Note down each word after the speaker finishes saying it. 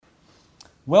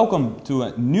Welcome to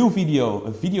a new video,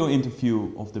 a video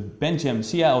interview of the Benjam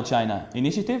CIL China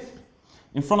initiative.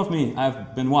 In front of me I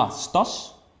have Benoit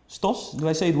Stas. Stos, do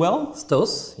I say it well?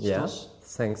 Stos, yeah. Stos.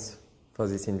 Thanks for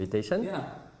this invitation. Yeah,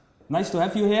 nice to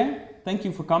have you here. Thank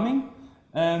you for coming.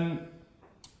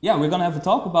 Yeah, we're gonna have a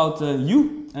talk about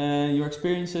your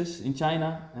experiences in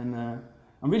China, and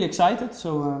I'm really excited.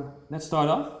 So let's start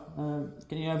off.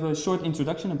 Can you have a short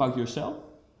introduction about yourself?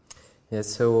 Yes,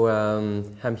 so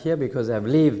I'm here because I've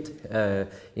lived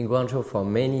in Guangzhou for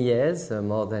many years,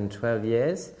 more than 12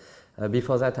 years.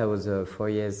 Before that, I was 4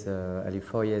 years. I lived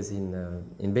 4 years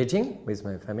in Beijing with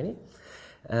my family.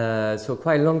 So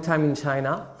quite a long time in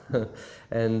China.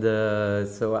 And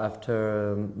so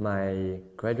after my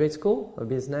graduate school of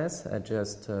business, I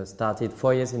just started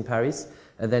 4 years in Paris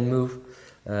and then moved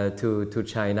to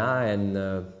China. And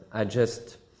I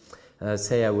just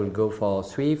say I will go for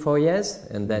 3-4 years,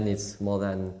 and then it's more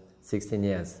than 16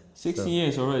 years. 16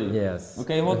 years already? Yes.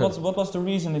 Okay, what was the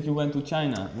reason that you went to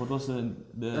China? What was the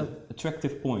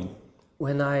attractive point?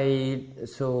 When I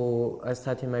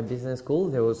started my business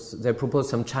school, they proposed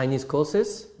some Chinese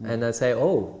courses, and I say,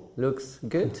 oh, looks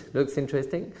good, looks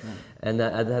interesting. And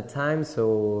at that time,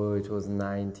 so it was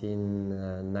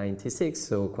 1996,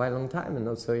 so quite a long time and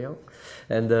not so young.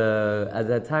 And at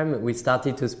that time, we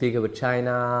started to speak about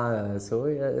China, so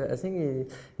I think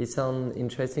it sounded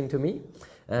interesting to me.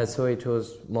 So it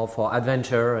was more for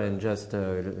adventure and just,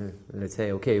 let's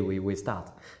say, okay, we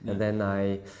start. And then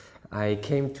I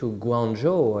came to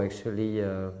Guangzhou actually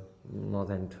more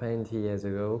than 20 years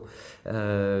ago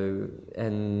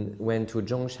and went to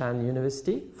Zhongshan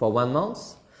University for 1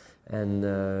 month and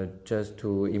just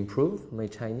to improve my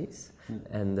Chinese.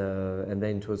 And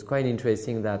then it was quite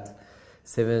interesting that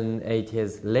 7-8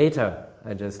 years later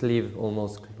I just live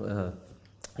almost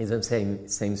in the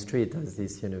same street as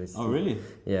this university. Oh really?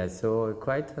 Yeah, so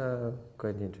quite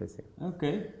interesting.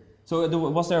 Okay. So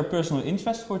was there a personal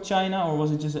interest for China, or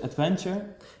was it just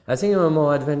adventure? I think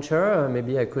more adventure.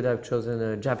 Maybe I could have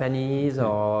chosen Japanese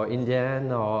or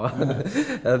Indian, or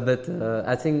but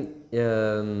I think,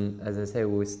 as I say,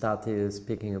 we started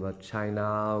speaking about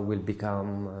China will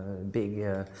become a big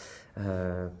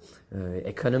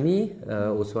economy.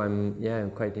 Also,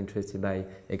 I'm quite interested by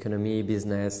economy,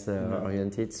 business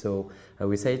oriented. So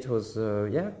we say it was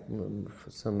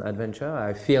some adventure.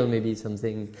 I feel maybe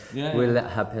something will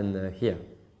happen here.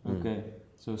 Okay.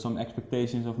 So some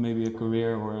expectations of maybe a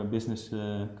career or a business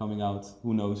coming out.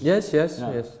 Who knows? Yes.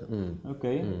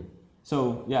 Okay.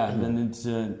 So then it's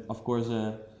of course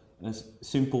a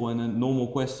simple and a normal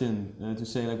question to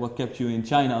say, like, what kept you in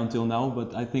China until now,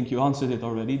 but I think you answered it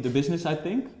already. The business, I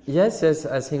think? Yes,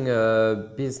 I think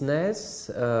business,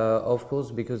 of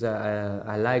course, because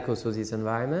I like also this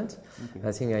environment. Okay.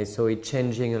 I think I saw it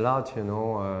changing a lot, you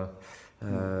know.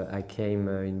 I came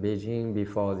in Beijing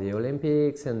before the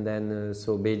Olympics, and then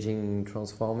saw Beijing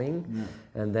transforming.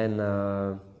 And then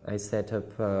I set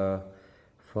up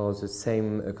for the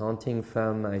same accounting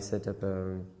firm, I set up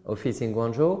an office in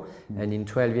Guangzhou, and in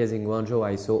 12 years in Guangzhou,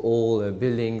 I saw all the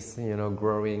buildings, you know,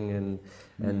 growing,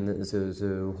 and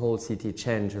the whole city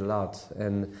changed a lot.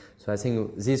 And so I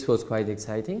think this was quite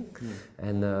exciting.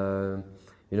 And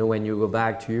you know, when you go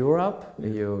back to Europe,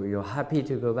 you're happy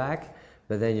to go back,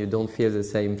 but then you don't feel the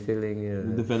same feeling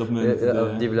of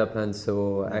development.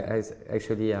 So I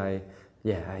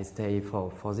stay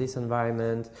for this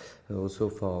environment, also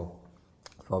for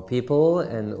people,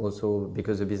 and also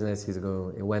because the business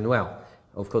went well.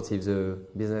 Of course, if the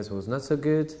business was not so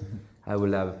good, I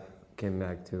would have came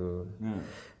back to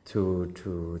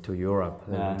Europe.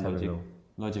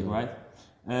 Logic, right?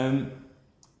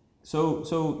 So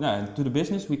to the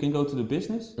business, we can go to the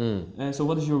business. So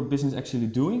what is your business actually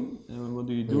doing? What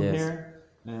do you do here?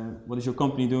 What is your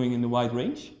company doing in the wide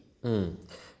range?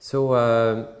 So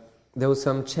there was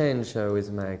some change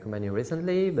with my company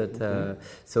recently, but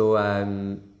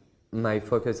my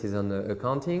focus is on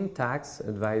accounting, tax,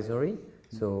 advisory.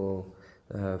 So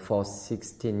for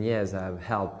 16 years I've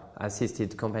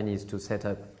assisted companies to set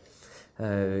up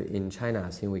in China. I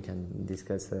think we can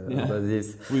discuss about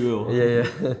this. We will.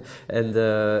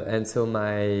 And so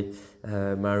my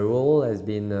role has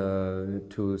been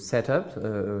to set up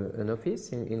an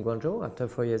office in Guangzhou. After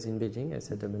 4 years in Beijing, I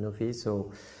set up an office.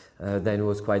 So then it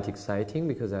was quite exciting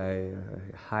because I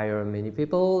hire many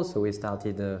people. So we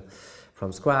started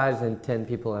from scratch, and 10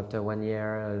 people after 1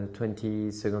 year,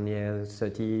 20 second year,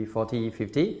 30, 40,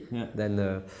 50.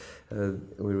 Then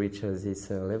we reach this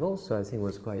level. So I think it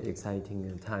was quite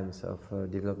exciting times of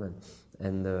development.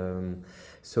 And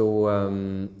so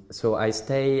I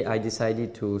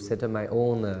decided to set up my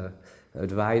own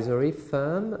advisory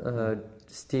firm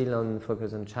still on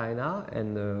focus on China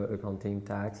and accounting,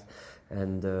 tax,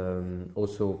 and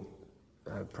also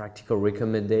practical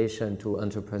recommendation to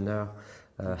entrepreneur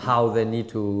how they need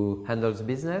to handle the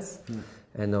business.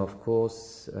 And of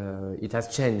course, it has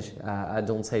changed. I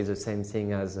don't say the same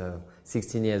thing as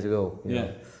 16 years ago. You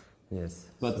know? Yes.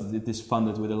 But it is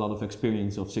funded with a lot of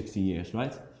experience of 60 years,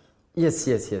 right? Yes.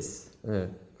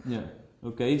 Yeah.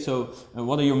 Okay. So,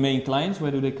 what are your main clients?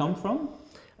 Where do they come from?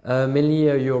 Mainly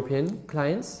European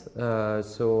clients.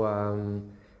 As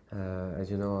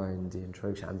you know in the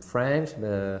introduction, I'm French,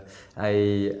 but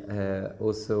I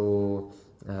also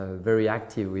very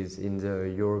active in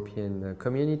the European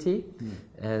community.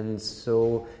 And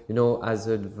so, you know, as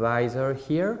an advisor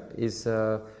here, it's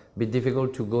a bit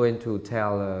difficult to go and to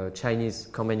tell Chinese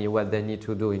company what they need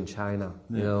to do in China,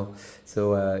 you know,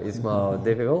 so it's more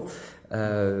difficult.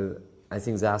 I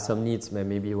think there are some needs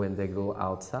maybe when they go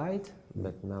outside,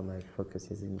 but now my focus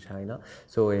is in China.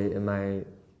 So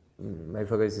my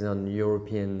focus is on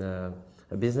European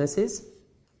businesses.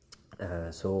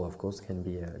 So of course can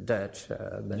be Dutch,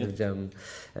 Belgium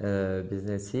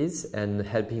businesses, and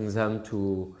helping them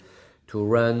to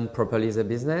run properly the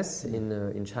business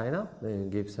in China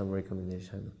and give some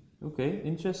recommendation. Okay,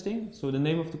 interesting. So the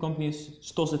name of the company is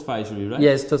STOS Advisory, right?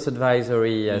 Yes, STOS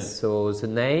Advisory. Yes. Yeah. So the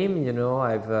name, you know,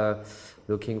 I've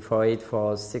looking for it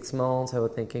for 6 months. I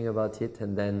was thinking about it,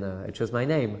 and then I chose my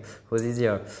name. It was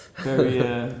easier.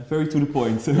 Very to the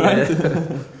point, right?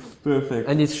 Perfect.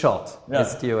 And it's short. Yeah.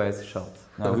 STOS short.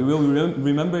 Now we will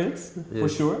remember it for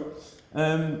sure.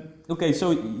 Okay,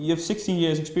 so you have 16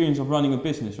 years experience of running a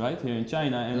business, right, here in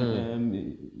China,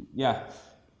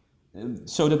 and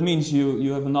so that means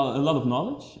you have a lot of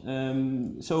knowledge.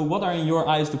 So what are in your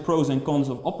eyes the pros and cons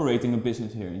of operating a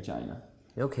business here in China?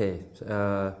 Okay,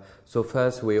 so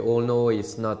first we all know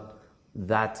it's not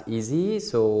that easy.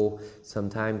 So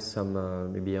sometimes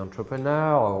some maybe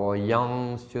entrepreneur or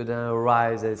young student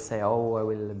arrives and say, "Oh, I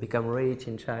will become rich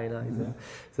in China."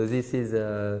 So this is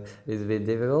a bit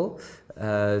difficult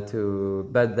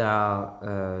but there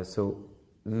are so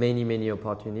many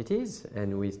opportunities,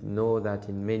 and we know that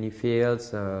in many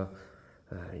fields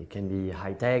it can be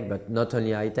high tech, but not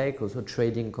only high tech, also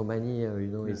trading company.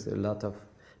 Is a lot of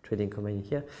trading company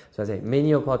here. So I say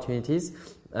many opportunities,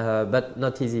 but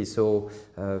not easy. So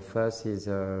first is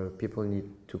people need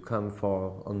to come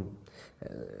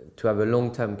to have a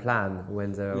long-term plan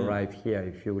when they arrive here.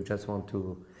 If you just want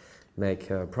to make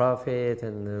a profit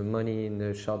and money in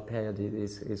a short period,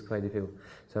 it's quite difficult.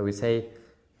 So we say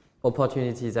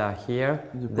opportunities are here.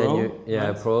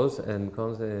 Pros and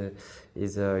cons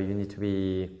is you need to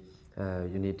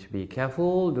be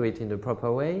careful, do it in the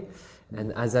proper way.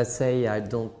 And as I say, I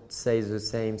don't say the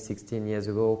same 16 years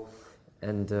ago,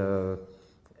 and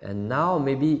now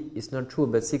maybe it's not true.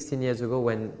 But 16 years ago,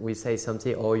 when we say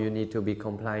something, oh, you need to be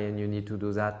compliant, you need to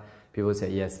do that, people say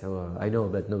yes, I know,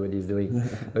 but nobody's doing.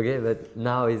 Okay, but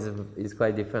now it's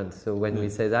quite different. So when we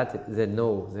say that, they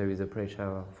know there is a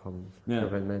pressure from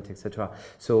government, etc.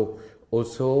 So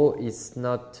also it's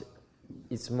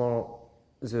more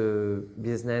the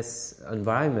business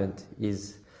environment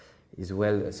is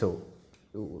well. So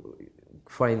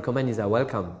foreign companies are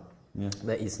welcome,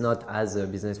 but it's not as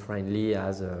business friendly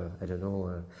as I don't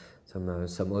know.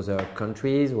 Some other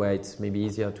countries where it's maybe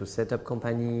easier to set up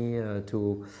company,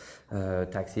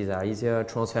 taxes are easier,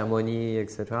 transfer money,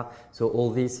 etc. So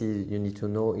all this you need to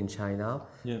know in China.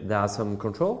 There are some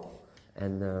control,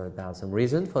 and there are some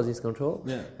reason for this control,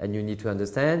 and you need to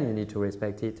understand, you need to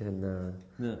respect it,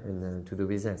 and to do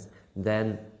business.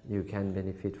 Then you can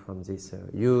benefit from this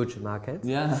huge market.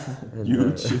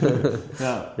 Huge.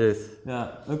 Yes.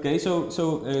 Okay,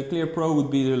 so a clear pro would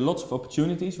be there are lots of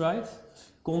opportunities, right?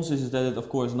 Cons is that it, of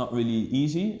course, not really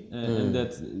easy, and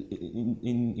that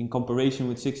in comparison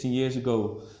with 16 years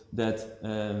ago, that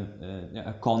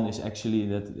a con is actually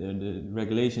that the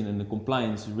regulation and the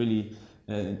compliance really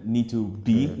need to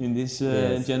be in this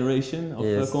generation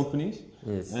of companies.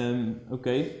 Yes.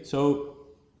 Okay, so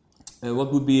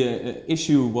what would be an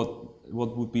issue?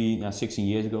 What would be 16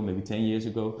 years ago, maybe 10 years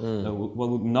ago? What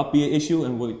would not be an issue,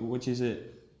 and which is an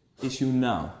issue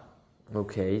now?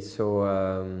 Okay, so.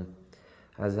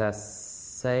 As I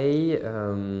say,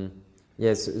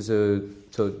 yes, so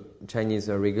Chinese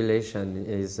regulation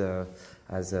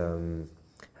has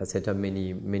set up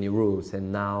many rules,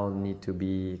 and now need to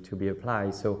be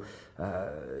applied. So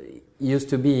it used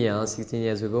to be 16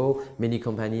 years ago, many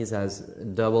companies has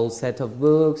double set of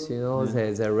books.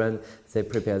 They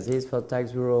prepare this for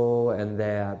tax bureau, and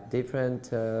they have different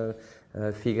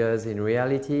figures in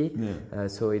reality.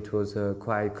 So it was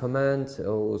quite common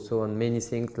also on many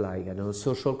things like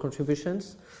social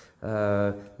contributions.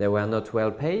 they were not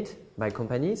well paid by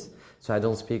companies. So I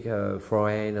don't speak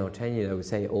foreign or Chinese. I would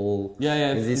say all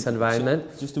in this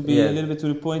environment. Just to be a little bit to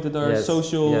the point, that our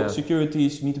social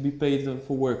securities need to be paid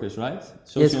for workers, right?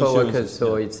 Social yes, for workers.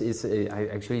 So it's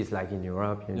actually it's like in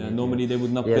Europe. Normally they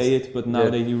would not pay it, but now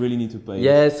you really need to pay it.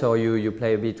 Yes, so you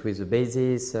play a bit with the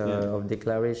basis of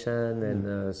declaration,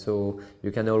 and so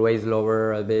you can always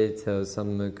lower a bit.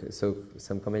 Some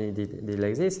company did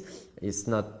like this. It's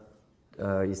not.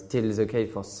 Is still the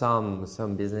case for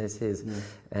some businesses,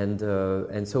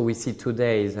 and so we see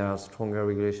today there are stronger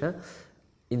regulation.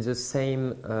 In the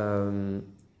same,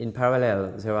 in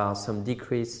parallel, there are some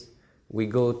decrease. We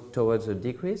go towards a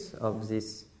decrease of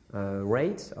this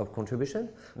rate of contribution,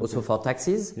 also for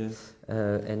taxes.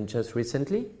 And just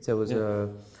recently there was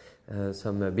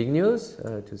some big news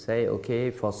to say,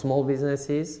 okay, for small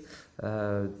businesses,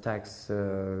 tax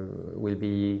will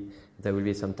be. There will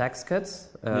be some tax cuts,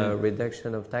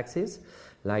 reduction of taxes,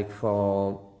 like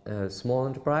for small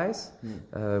enterprise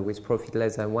with profit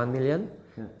less than 1 million,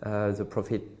 the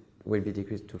profit will be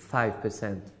decreased to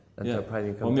 5% enterprise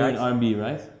income 1 million tax. RMB,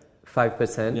 right?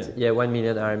 5%, 1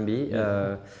 million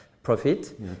RMB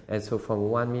profit, and so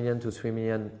from 1 million to 3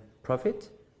 million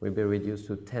profit will be reduced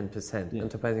to 10%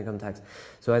 enterprise income tax.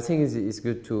 So I think it's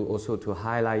good to also to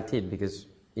highlight it, because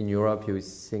in Europe you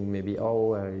think maybe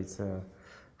it's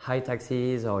high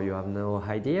taxes, or you have no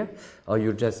idea, or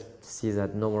you just see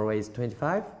that normal rate is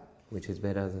 25, which is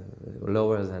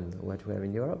lower than what we have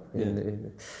in Europe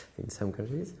in some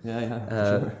countries.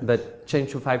 Sure. But change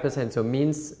to 5%, so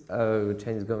means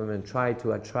Chinese government try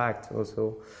to attract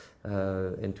also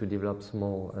and to develop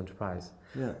small enterprise.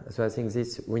 So I think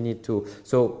this we need to.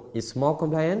 So it's more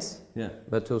compliance,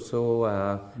 but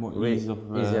also more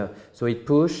easier. So it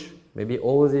push. Maybe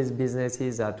all these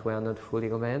businesses that were not fully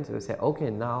compliant will say, okay,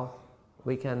 now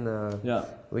we can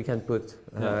put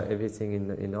everything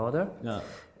in order.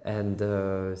 And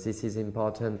this is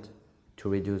important to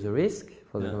reduce the risk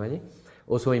for the company.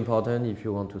 Also important if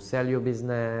you want to sell your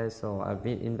business or have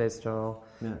an investor.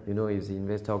 You know, if the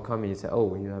investor comes and say,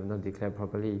 oh, you have not declared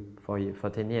properly for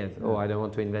 10 years. Oh, I don't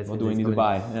want to invest in this. What do we need to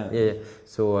buy?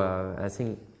 So I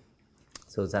think.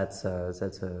 So that's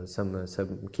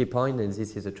some key point, and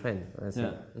this is a trend. I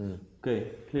think. Okay,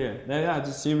 clear.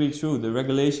 It's really true. The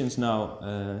regulations now,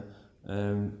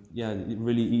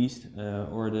 really eased,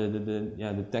 or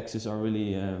the taxes are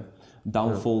really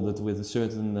downfolded with a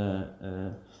certain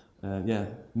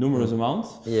numerous amount.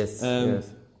 Yes.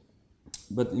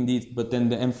 But then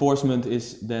the enforcement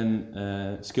is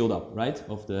then scaled up, right?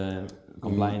 Of the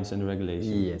compliance and the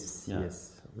regulation. Yes.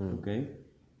 Yes. Okay.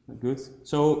 Good.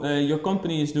 So your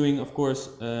company is doing, of course,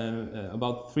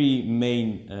 about 3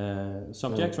 main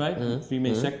subjects, right? 3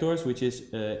 main sectors, which is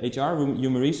HR,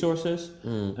 human resources,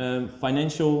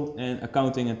 financial and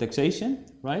accounting and taxation,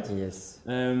 right? Yes.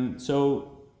 So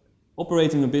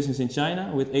operating a business in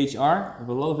China with HR, I have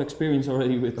a lot of experience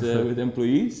already with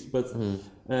employees, but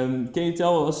can you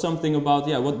tell us something about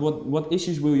what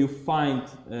issues will you find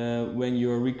when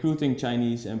you're recruiting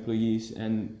Chinese employees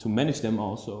and to manage them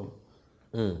also?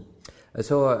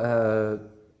 So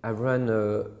I run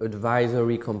an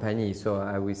advisory company. So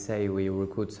I would say we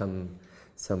recruit some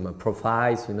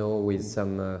profiles, with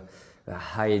some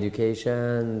high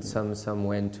education. Some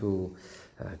went to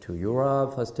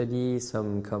Europe for study.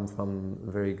 Some come from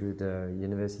very good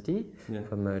university,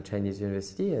 from a Chinese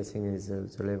university. I think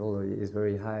the level is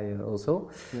very high also.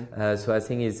 So I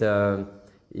think it's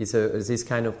this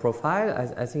kind of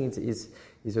profile. I think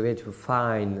it's okay to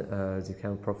find this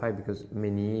kind of profile, because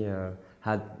many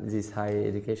had this high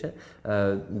education.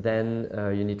 Then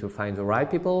you need to find the right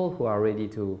people who are ready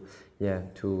to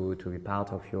be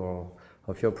part of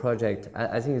your project.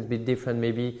 I think it's a bit different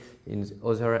maybe in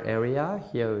other area.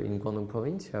 Here in Guangdong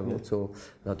province you have also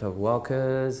a lot of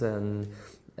workers, and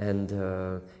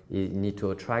you need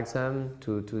to attract them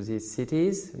to these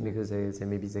cities, because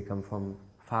they come from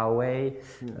far away.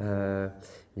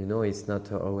 It's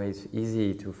not always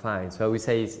easy to find. So I would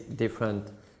say it's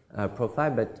different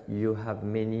profile, but you have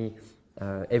many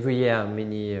every year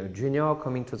many junior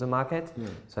coming to the market.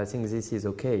 So I think this is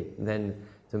okay. Then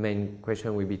the main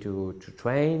question will be to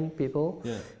train people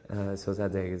so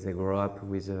that they grow up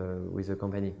with a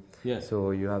company.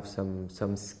 So you have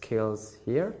some skills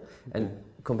here, and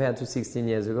compared to 16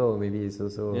 years ago, maybe it's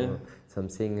also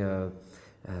something.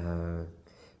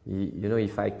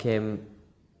 If I came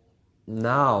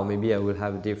now, maybe I will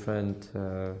have a different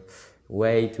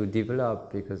way to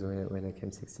develop, because when I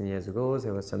came 16 years ago,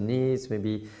 there were some needs.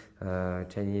 Maybe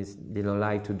Chinese didn't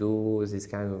like to do this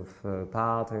kind of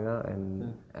part,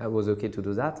 and I was okay to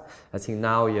do that. I think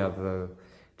now you have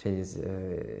Chinese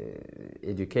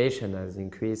education has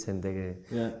increased, and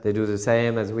they do the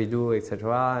same as we do,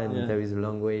 etc. And there is a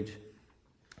language,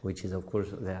 which is of course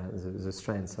the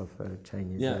strength of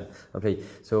Chinese employee.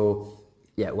 So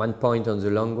one point on the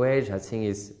language, I think,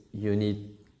 is you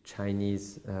need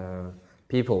Chinese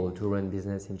people to run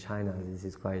business in China. This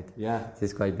is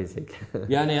quite basic.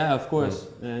 Of course.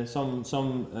 Some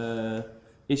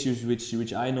issues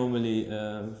which I normally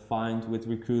find with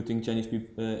recruiting Chinese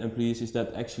employees is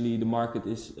that actually the market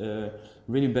is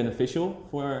really beneficial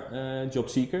for job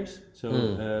seekers. So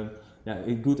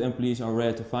good employees are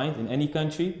rare to find in any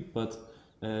country, but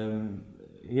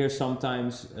here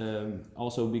sometimes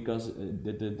also because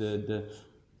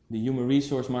the human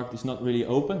resource market is not really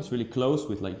open, it's really closed,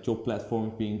 with like job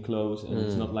platforms being closed, and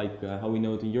it's not like how we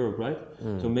know it in Europe, right?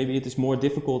 So maybe it is more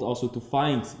difficult also to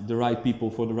find the right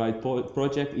people for the right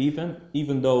project,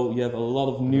 even though you have a lot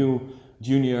of new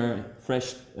junior,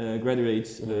 fresh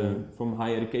graduates from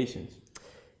higher educations.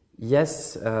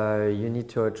 Yes, you need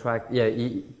to attract,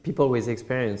 people with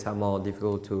experience are more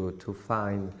difficult to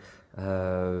find.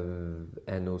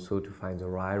 And also to find the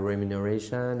right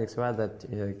remuneration, etc., that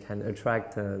can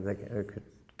attract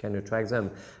them.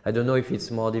 I don't know if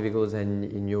it's more difficult than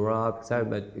in Europe, etc.,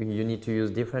 but you need to use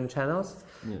different channels.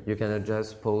 You cannot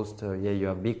just post, you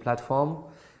have big platform,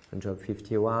 Job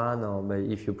 51, or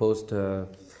if you post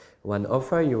one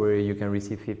offer, you can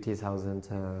receive 50,000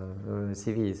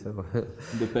 CVs. So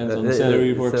depends on the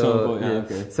salary, for example.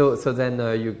 Okay. So then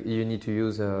you need to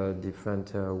use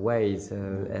different ways,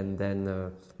 and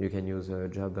then you can use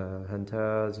Job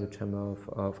Hunters, the Chamber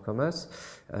of Commerce,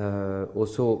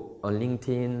 also on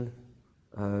LinkedIn,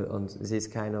 on this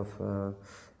kind of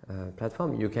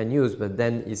platform you can use. But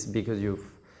then it's because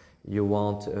you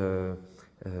want.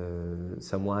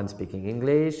 Someone speaking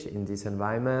English in this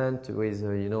environment with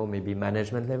maybe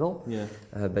management level.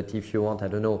 But if you want, I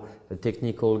don't know, a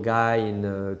technical guy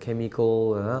in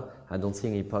chemical, I don't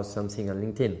think he posts something on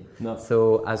LinkedIn. No.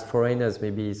 So as foreigners,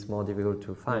 maybe it's more difficult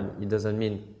to find. It doesn't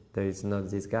mean there is not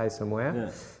this guy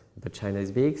somewhere. But China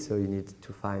is big, so you need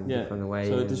to find different ways.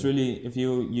 So it is really, if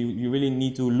you really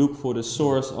need to look for the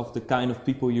source of the kind of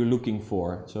people you're looking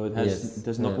for. So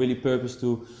there's not really purpose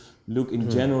to look in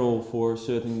general for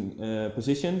certain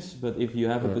positions, but if you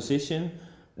have a position,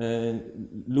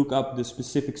 look up the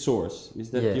specific source.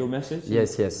 Is that your message?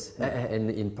 Yes.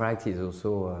 And in practice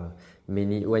also,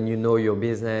 when you know your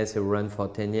business, you run for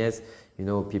 10 years,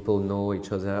 people know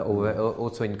each other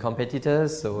also in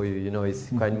competitors, so it's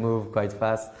quite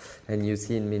fast. And you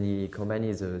see in many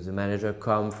companies, the manager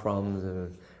come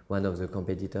from one of the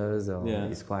competitors,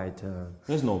 it's quite.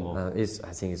 It's normal. I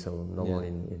think it's so normal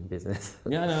in business.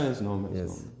 It's normal. Yes.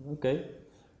 Normal. Okay.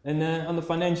 And on the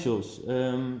financials,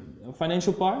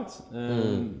 financial part,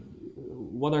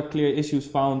 what are clear issues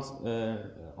found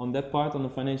on that part, on the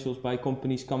financials, by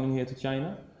companies coming here to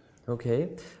China? Okay.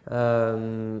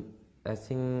 I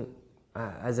think,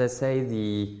 as I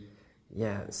say,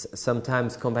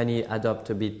 sometimes companies adopt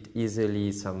a bit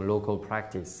easily some local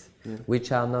practice,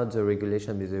 which are not the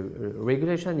regulation. Because the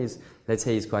regulation is, let's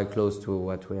say, is quite close to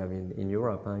what we have in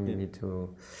Europe. You need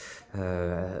to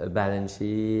a balance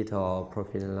sheet or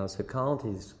profit and loss account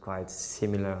is quite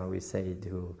similar, we say,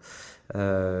 to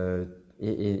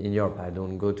in Europe. I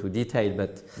don't go to detail,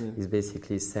 but it's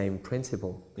basically same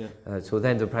principle. So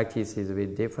then the practice is a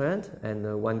bit different,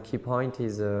 and one key point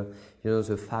is the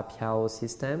FAPIAO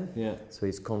system. So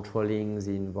it's controlling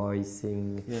the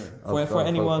invoicing.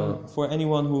 For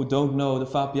anyone who don't know the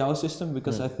FAPIAO system,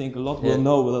 because I think a lot will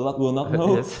know, but a lot will not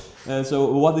know.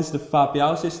 So what is the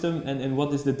FAPIAO system, and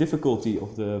what is the difficulty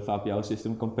of the FAPIAO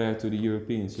system compared to the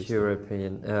European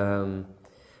system?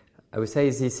 I would say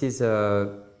this is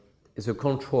the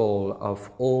control of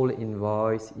all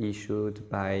invoice issued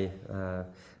by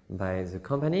the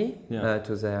company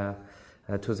to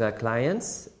their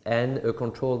clients, and a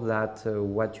control that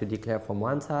what you declare from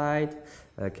one side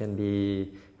can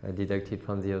be deducted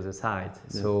from the other side.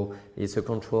 So it's a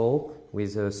control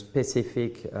with a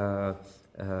specific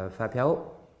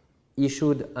FAPIAO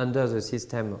issued under the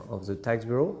system of the tax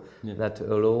bureau that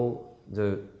allow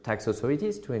the tax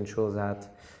authorities to ensure that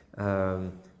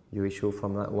you issue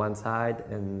from one side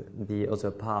and the other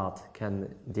part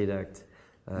can deduct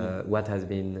what has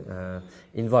been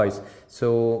invoiced.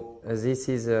 So this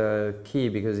is key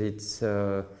because it's,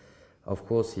 of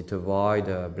course, it avoids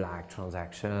black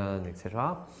transaction,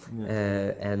 etc.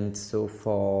 And so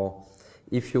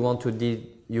if you want to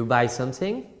you buy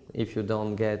something, if you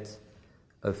don't get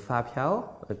a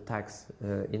FAPIAO, a tax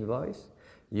invoice,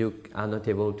 you are not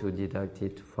able to deduct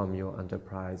it from your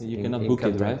enterprise. You cannot book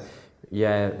it, right?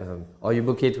 Yeah, or you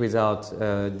book it without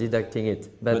deducting it.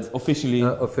 But officially,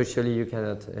 officially you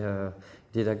cannot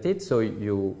deduct it. So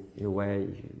you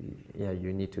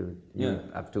need to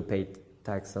have to pay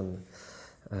tax on.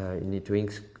 You need to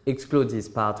exclude this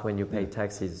part when you pay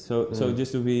taxes. So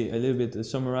just to be a little bit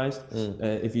summarized,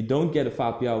 if you don't get a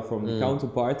VPL from the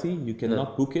counterparty, you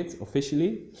cannot book it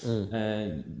officially.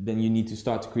 Then you need to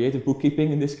start creative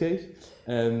bookkeeping in this case.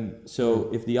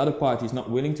 If the other party is not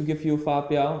willing to give you a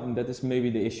VPL, and that is maybe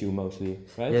the issue mostly,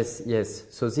 right? Yes.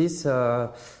 So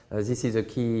this is a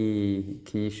key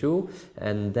issue,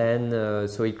 and then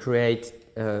so it creates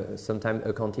sometimes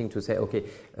accounting to say, okay,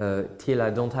 till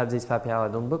I don't have this VPL,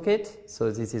 I don't book it. So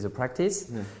this is a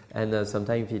practice, and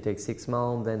sometimes if it takes 6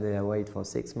 months, then they wait for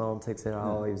 6 months, etc.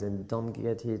 Or if they don't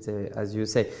get it, as you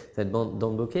say, they don't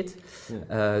book it.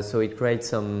 So it creates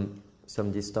some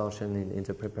distortion in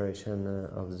the preparation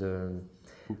of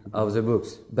the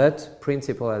books. But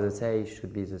principle, as I say,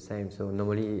 should be the same. So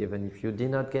normally, even if you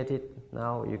did not get it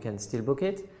now, you can still book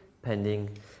it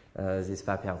pending this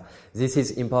VPL. This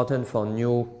is important for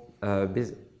new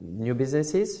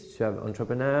businesses. If you have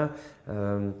entrepreneur,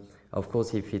 of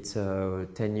course, if it's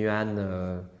 10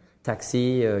 yuan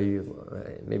taxi,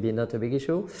 maybe not a big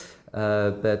issue.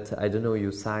 But I don't know,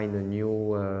 you sign a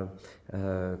new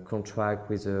contract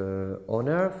with the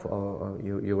owner, or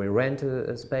you will rent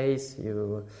a space. They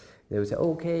will say,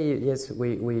 okay, yes,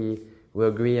 we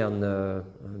agree on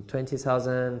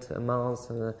 20,000 a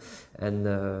month, and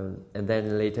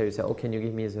then later you say, oh, can you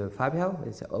give me the VPL?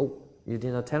 They say, oh, you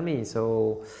did not tell me,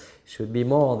 so it should be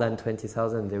more than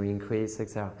 20,000. They will increase,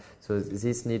 etc. So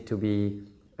this need to be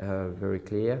very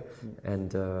clear, and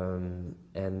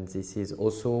this is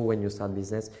also when you start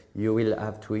business, you will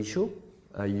have to issue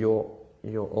your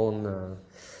own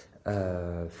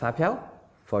VPL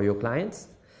for your clients,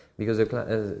 because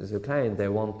the client, they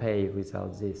won't pay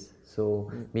without this.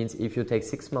 So means if you take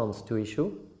 6 months to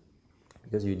issue,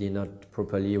 because you did not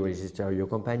properly register your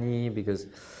company, because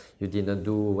you did not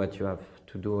do what you have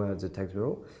to do at the tax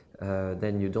bureau,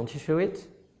 then you don't issue it,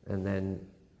 and then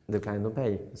the client don't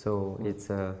pay. So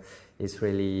it's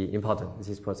really important.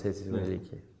 This process is really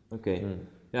key. Okay.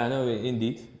 Yeah, no,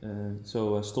 indeed.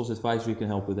 So Sto's Advisory can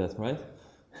help with that, right?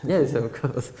 Yes, of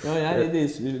course. No, yeah, it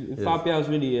is. VPL is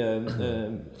really,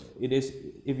 it is,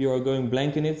 if you are going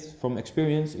blank in it from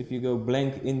experience, if you go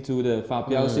blank into the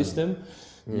VPL system,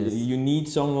 you need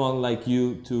someone like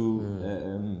you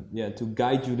to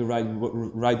guide you the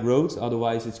right road.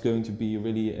 Otherwise, it's going to be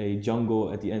really a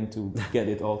jungle at the end to get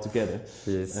it all together.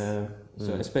 Yes.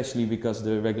 So especially because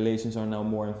the regulations are now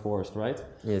more enforced, right?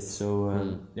 Yes.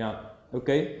 So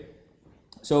okay.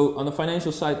 So on the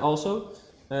financial side also,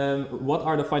 what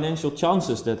are the financial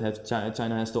chances that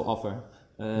China has to offer?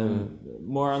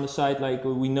 More on the side, like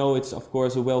we know it's of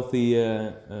course a wealthy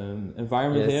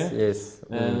environment here. Yes.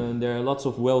 There are lots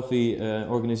of wealthy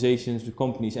organizations,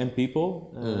 companies and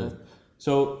people.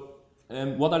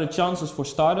 What are the chances for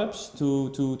startups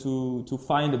to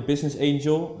find a business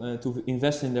angel to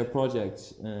invest in their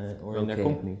projects or in their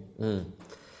company?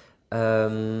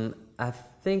 I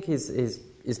think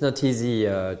it's not easy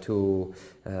to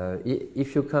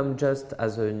if you come just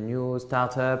as a new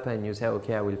startup and you say,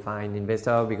 okay, I will find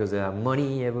investor because there are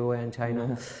money everywhere in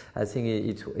China. I think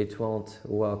it won't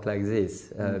work like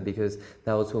this because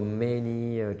there are also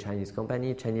many Chinese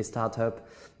companies, Chinese startup,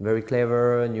 very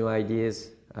clever, new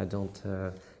ideas. I don't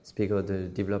speak of the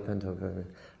development of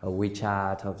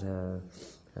WeChat, of the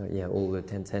all the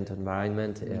Tencent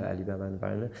environment, Alibaba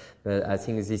environment. But I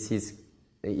think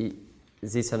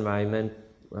this environment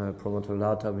promote a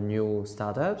lot of new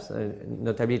startups,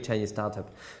 notably Chinese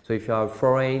startups. So if you are a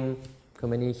foreign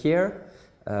company here,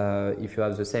 if you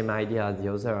have the same idea as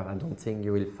the other, I don't think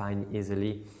you will find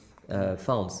easily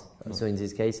funds. So in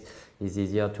this case, it's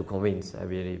easier to convince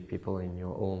really people in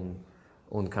your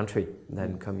own country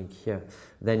than coming here.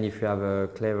 Then if you have a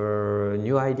clever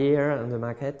new idea on the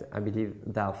market, I believe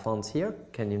there are funds here,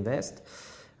 can invest.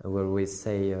 We always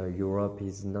say Europe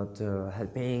is not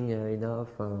helping enough,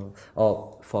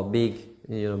 or for big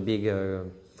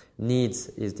needs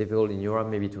is difficult in Europe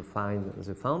maybe to find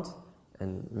the funds,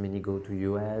 and many go to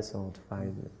US or to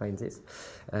find this.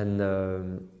 And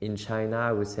in China,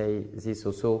 I would say this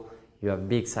also, you have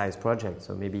big size projects,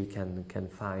 so maybe you can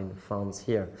find funds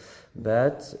here.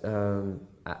 But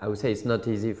I would say it's not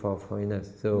easy for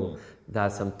foreigners. So there are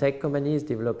some tech companies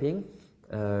developing.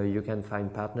 You can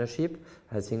find partnership.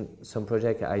 I think some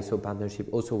project I saw partnership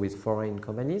also with foreign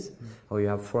companies, or you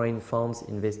have foreign funds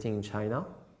investing in China,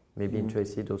 maybe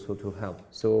interested also to help.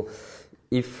 So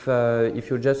if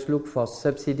you just look for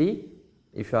subsidy,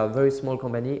 if you are a very small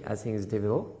company, I think it's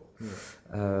difficult.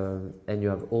 And you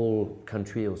have all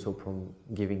country also from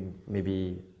giving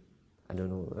maybe, I don't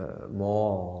know,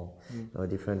 more or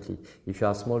differently. If you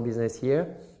are a small business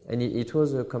here, and it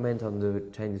was a comment on the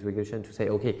Chinese regulation to say,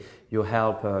 okay, you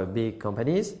help big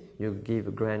companies, you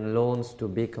give grant loans to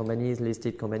big companies,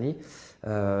 listed company,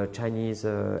 Chinese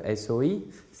SOE,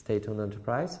 state-owned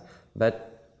enterprise,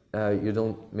 but you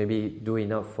don't maybe do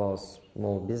enough for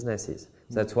small businesses.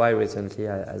 That's why recently,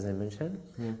 as I mentioned,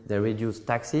 they reduced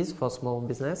taxes for small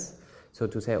business. So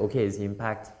to say, okay, the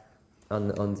impact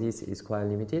on this is quite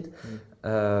limited.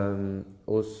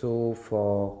 Also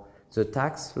for the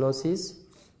tax losses,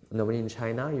 normally in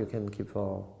China you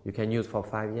can use for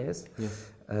 5 years.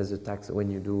 The tax,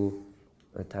 when you do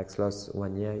a tax loss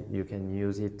 1 year, you can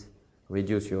use it,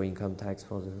 reduce your income tax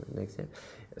for the next year.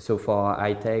 So for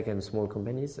high-tech and small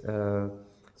companies,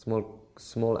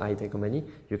 small high-tech company,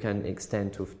 you can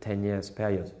extend to 10 years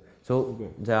period. So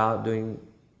they are doing,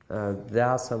 there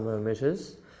are some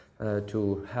measures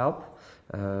to help.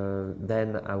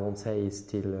 Then I won't say it's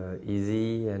still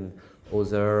easy, and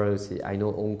others, I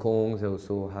know Hong Kong, they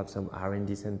also have some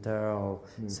R&D center or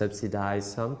subsidize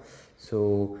some.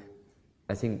 So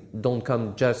I think don't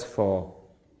come just for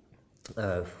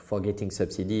getting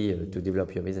subsidy to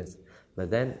develop your business. But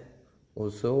then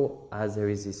also, as there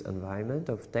is this environment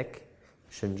of tech,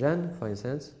 Shenzhen, for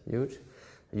instance, huge,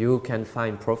 you can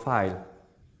find profile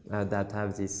that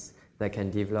have this, that can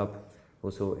develop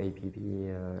also APP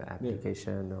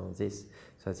application or this.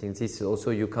 So I think this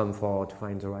also you come for to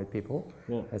find the right people.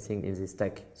 I think in this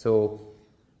tech. So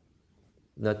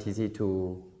not easy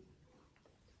to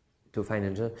find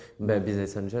angel, but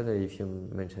business angel if you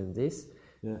mention this.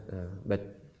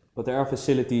 But there are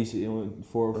facilities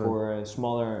for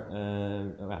smaller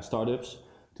startups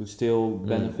to still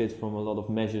benefit from a lot of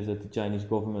measures that the Chinese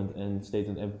government and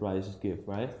state-owned enterprises give,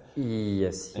 right?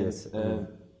 Yes.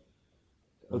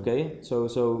 Okay,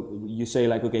 so you say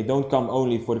like, okay, don't come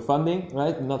only for the funding,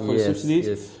 right? Not for the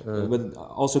subsidies, but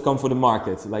also come for the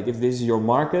market. Like if this is your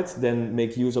market, then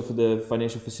make use of the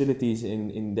financial facilities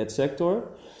in that sector.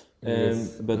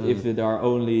 But if they are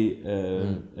only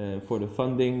for the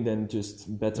funding, then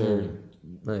just better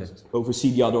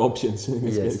oversee the other options in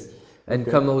this case. And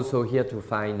come also here to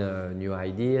find new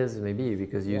ideas, maybe,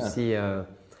 because you see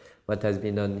what has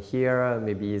been done here.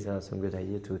 Maybe there are some good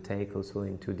ideas to take also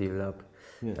and to develop.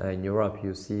 In Europe,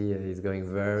 you see it's going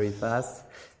very fast.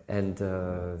 And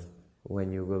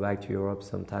when you go back to Europe,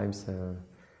 sometimes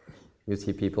you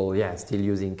see people, still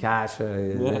using cash.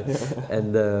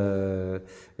 And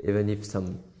even if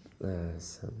some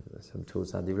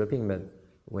tools are developing, but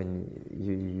when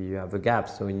you have a gap,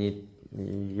 so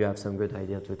you have some good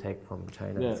idea to take from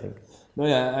China, I think.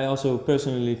 I also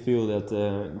personally feel that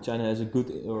China has a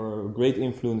good or great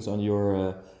influence on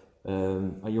your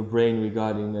brain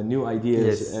regarding new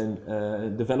ideas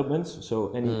and developments.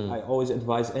 So I always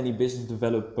advise any business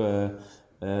develop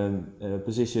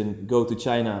position, go to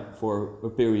China for a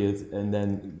period and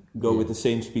then go with the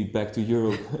same speed back to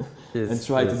Europe and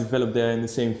try to develop there in the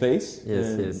same phase.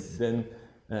 Then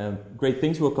great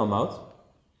things will come out.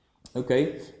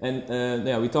 Okay, and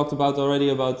we talked already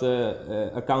about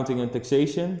accounting and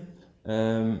taxation.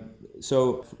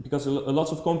 So because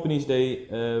lots of companies they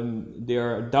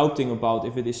are doubting about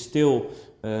if it is still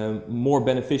more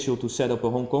beneficial to set up a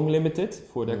Hong Kong limited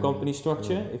for their company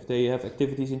structure if they have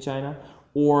activities in China,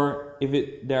 or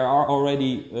if there are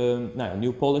already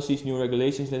new policies, new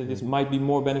regulations that it might be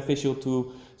more beneficial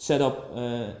to set up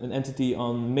an entity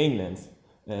on mainland.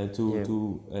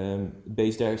 To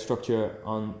base their structure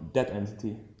on that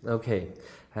entity. Okay,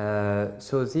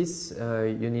 so this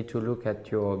you need to look at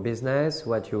your business,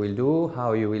 what you will do,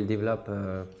 how you will develop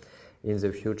in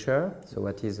the future. So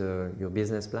what is your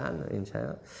business plan in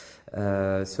China?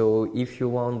 So if you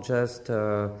want just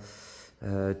to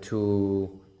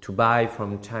buy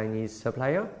from Chinese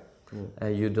supplier,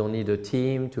 you don't need a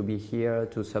team to be here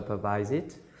to supervise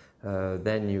it.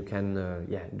 Then you can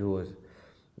do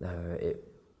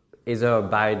either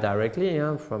buy directly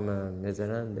from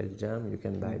Netherlands, Belgium, you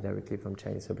can buy directly from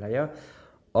Chinese supplier,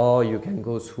 or you can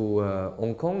go through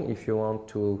Hong Kong if you want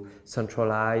to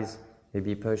centralize,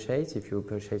 maybe purchase. If you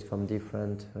purchase from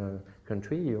different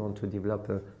countries, you want to develop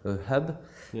a hub,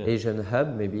 Asian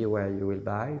hub, maybe where you will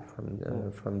buy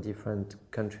from different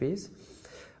countries.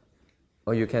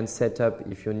 Or you can set up,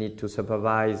 if you need to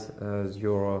supervise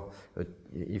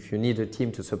if you need a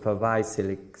team to supervise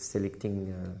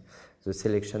selecting the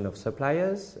selection of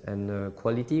suppliers and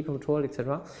quality control,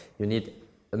 etc. You need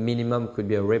a minimum, could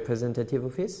be a representative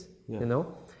office,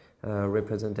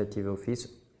 representative office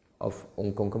of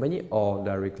Hong Kong company or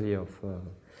directly of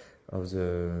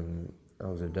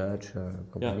the Dutch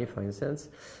company, for instance.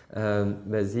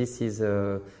 But this is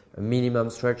a minimum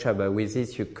structure. But with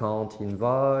this, you can't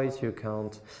invoice. You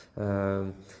can't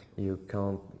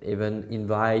even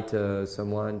invite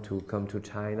someone to come to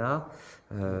China.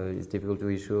 It's difficult to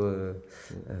issue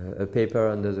a paper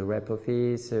under the rep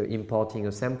office. Importing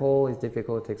a sample is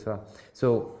difficult, etc.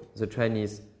 So the trend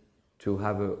is to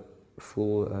have a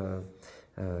full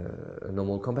a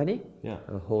normal company,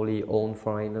 a wholly owned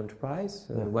foreign enterprise,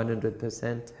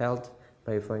 100% held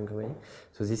by a foreign company.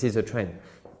 So this is a trend,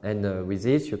 and with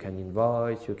this you can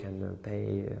invoice, you can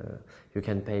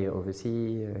pay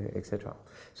overseas, etc.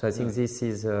 So I think this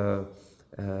is a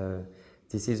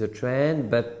trend,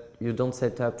 but you don't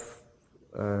set up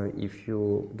if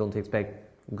you don't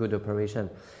expect good operation.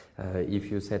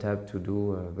 If you set up to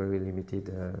do a very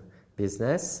limited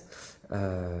business,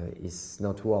 it's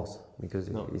not worth because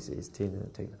it's still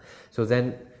so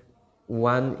then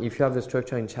if you have the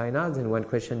structure in China, then one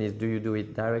question is, do you do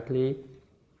it directly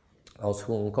or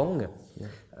through Hong Kong?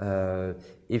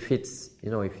 If it's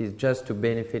just to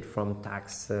benefit from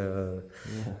tax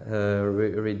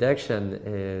reduction,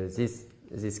 this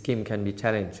scheme can be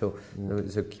challenged. So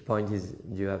the key point is,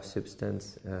 do you have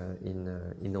substance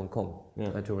in Hong Kong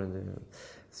to run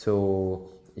so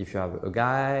if you have a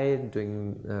guy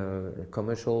doing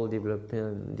commercial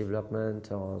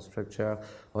development or structure,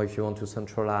 or if you want to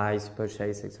centralize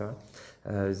purchase, etc.,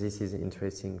 this is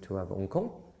interesting to have Hong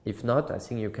Kong. If not, I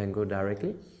think you can go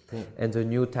directly. And the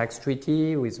new tax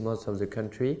treaty with most of the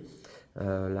country,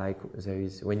 like there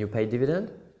is when you pay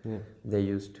dividend, they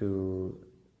used to.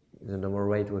 The normal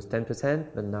rate was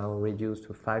 10%, but now reduced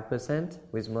to 5%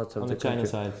 with most of on the China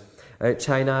country. side.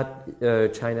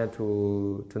 China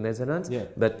to Netherlands,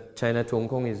 but China to Hong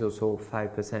Kong is also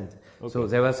 5%. Okay. So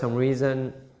there was some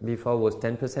reason before was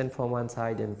 10% from one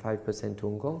side and 5% to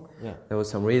Hong Kong. There was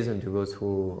some reason to go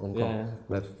through Hong Kong,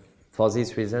 but for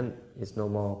this reason, it's no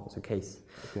more the case.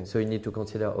 So you need to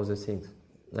consider other things.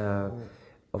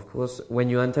 Of course, when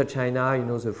you enter China,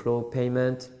 the flow of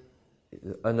payment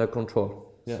is under control.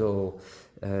 So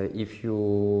if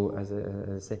you, as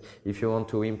I say, if you want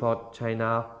to import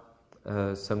China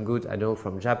some goods, I don't know,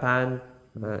 from Japan,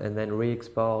 and then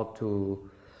re-export to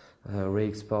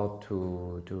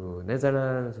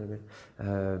Netherlands,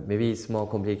 maybe it's more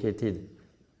complicated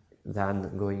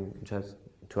than going just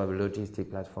to have a logistic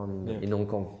platform in Hong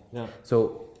Kong.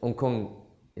 So Hong Kong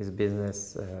is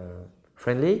business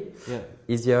friendly,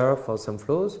 easier for some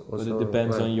flows. Also, but it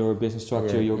depends on your business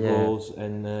structure, your goals,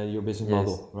 and your business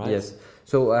model, right? Yes.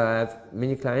 So I have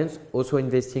many clients also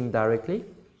investing directly,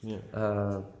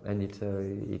 and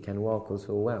it can work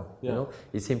also well.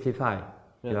 It's simplified.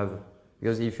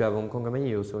 Because if you have Hong Kong company,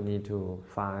 you also need to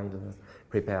file,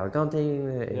 prepare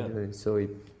accounting. So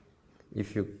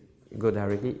if you go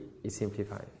directly, it's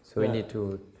simplified. So you need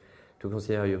to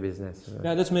consider your business.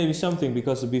 That's maybe something,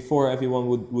 because before everyone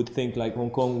would think like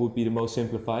Hong Kong would be the most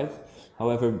simplified.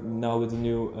 However, now with the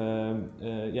new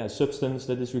substance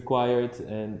that is required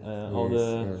and all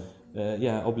the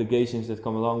obligations that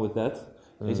come along with that,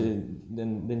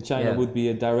 then China would be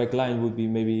a direct line, would be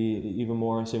maybe even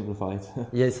more simplified.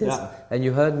 Yes. And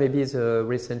you heard maybe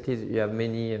recently you have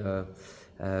many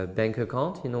bank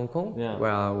accounts in Hong Kong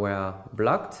were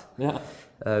blocked.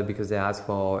 Because they asked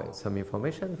for some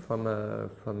information from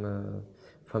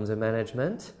the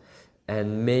management,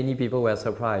 and many people were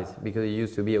surprised because it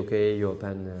used to be you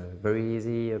open very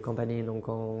easy a company in Hong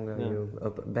Kong, you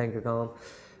open bank account.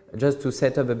 Just to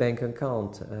set up a bank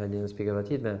account, I didn't speak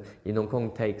about it, but in Hong Kong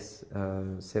takes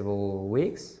several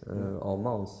weeks or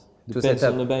months. Depends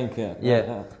on the bank,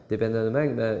 depends on the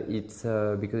bank, but it's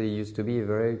because it used to be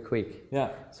very quick.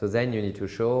 So then you need to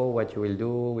show what you will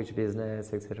do, which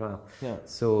business, etc.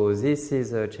 So this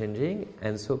is changing,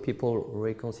 and so people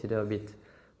reconsider a bit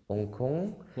Hong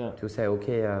Kong to say,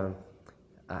 okay,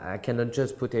 I cannot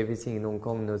just put everything in Hong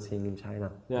Kong, nothing in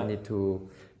China. I need to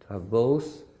have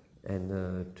both,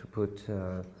 and to put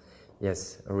a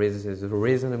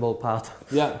reasonable part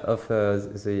of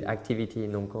the activity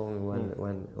in Hong Kong,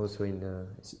 one also in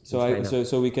China.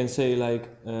 So we can say, like,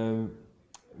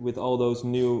 with all those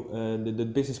new, the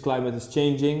business climate is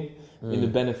changing in the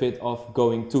benefit of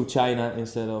going to China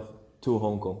instead of to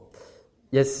Hong Kong.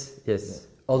 Yes.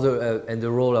 Although and the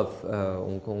role of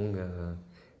Hong Kong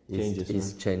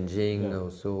is changing.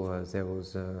 Also, there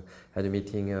was had a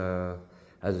meeting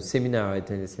at a seminar. I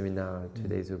attended a seminar 2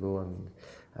 days ago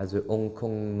as a Hong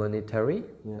Kong monetary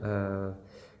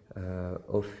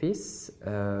office,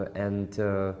 and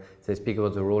they speak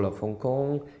about the role of Hong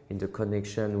Kong in the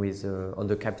connection with on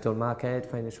the capital market,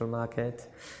 financial market,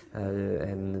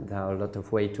 and there are a lot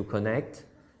of ways to connect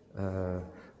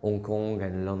Hong Kong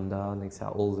and London,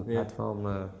 etc. All the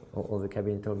platform, all the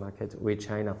capital market with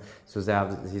China. So they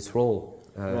have this role.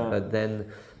 But then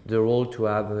the role to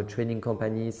have a trading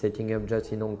company setting up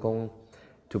just in Hong Kong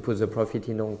to put the profit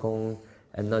in Hong Kong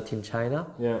and not in China.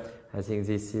 I think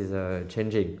this is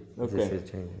changing. Okay. This is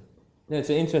changing. Yeah, it's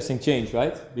an interesting change,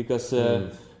 right? Because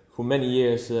for many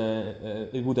years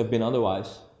it would have been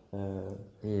otherwise.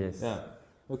 Yes. Yeah.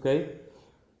 Okay.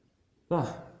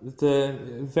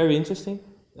 It's very interesting.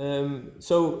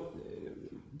 So,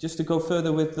 just to go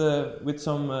further with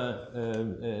some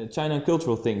China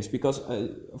cultural things, because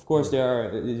of course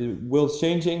the world's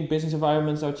changing, business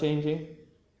environments are changing.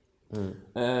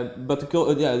 But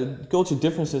the culture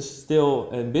differences still,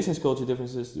 and business culture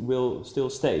differences will still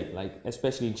stay. Like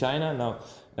especially in China now,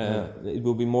 it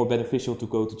will be more beneficial to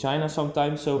go to China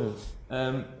sometimes. So,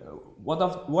 what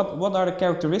are the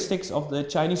characteristics of the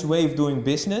Chinese way of doing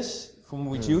business, from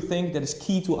which you think that is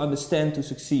key to understand to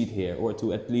succeed here, or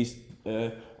to at least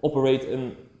operate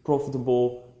a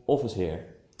profitable office here?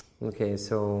 Okay,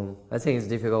 so I think it's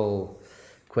difficult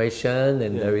question,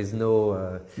 and there is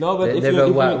no. No, but if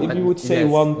you would say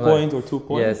 1 point or 2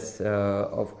 points. Yes,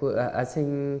 of course. I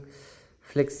think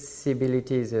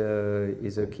flexibility is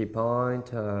a key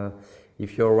point.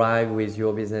 If you arrive with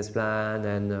your business plan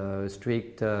and a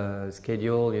strict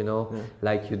schedule,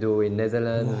 like you do in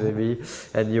Netherlands maybe,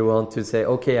 and you want to say,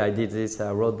 okay, I did this,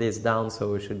 I wrote this down,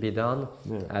 so it should be done.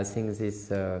 I think this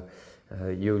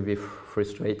you will be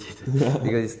frustrated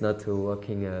because it's not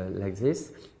working like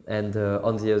this. And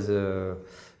on the other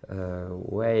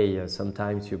way,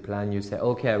 sometimes you plan, you say,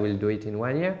 okay, I will do it in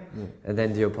 1 year, and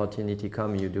then the opportunity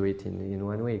comes, you do it in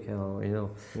 1 week,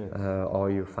 or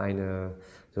you find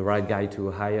the right guy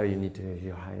to hire,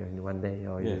 you hire in 1 day,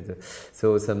 or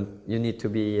so you need to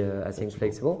be, I think,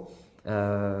 flexible,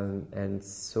 and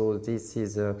so this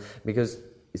is because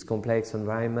it's complex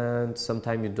environment.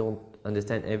 Sometimes you don't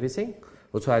understand everything.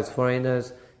 Also, as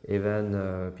foreigners,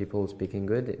 even people speaking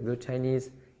good Chinese,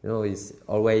 it's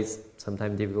always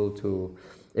sometimes difficult to,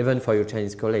 even for your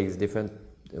Chinese colleagues, different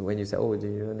when you say, oh, do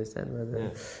you understand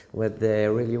what they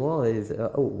really want? Is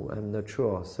oh, I'm not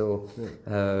sure. So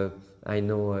I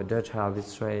know Dutch are a bit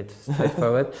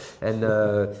straightforward, and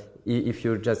if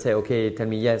you just say, okay, tell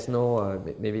me yes, no,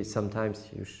 maybe sometimes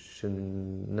you should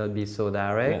not be so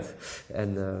direct,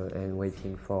 and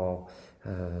waiting for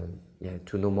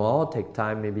to know more, take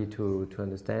time maybe to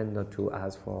understand, not to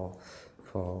ask for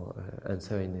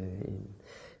answer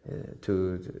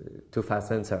too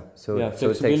fast answer. So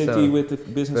flexibility with the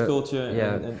business culture.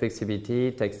 And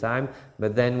flexibility takes time.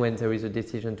 But then when there is a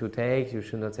decision to take, you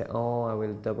should not say, oh, I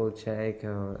will double check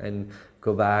and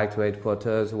go back to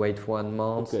headquarters, wait for 1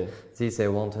 month. This they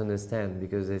won't understand,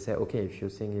 because they say, okay, if you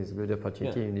think it's a good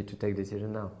opportunity, you need to take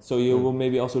decision now. So you will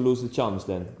maybe also lose the chance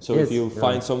then. So if you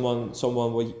find someone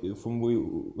from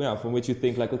which you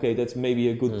think like, okay, that's maybe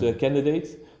a good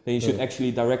candidate, then you should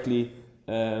actually directly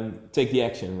take the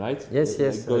action, right? Yes.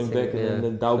 Like going back and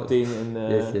then doubting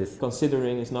and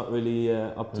considering is not really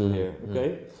up to here.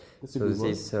 Okay, that's a good one.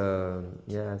 This,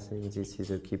 I think this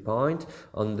is a key point.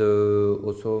 On the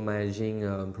also managing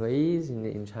employees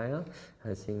in China,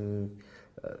 I think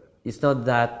it's not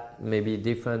that maybe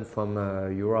different from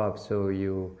Europe. So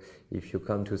if you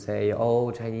come to say,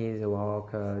 oh, Chinese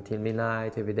work till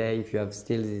midnight every day, if you have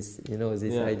still this,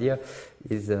 this idea,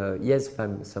 is yes,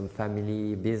 some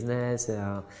family business,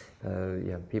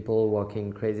 people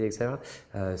working crazy, etc.,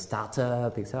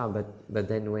 startup, etc. But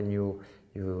then when you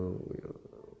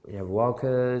have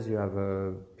workers, you have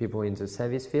people in the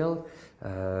service field.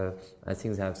 I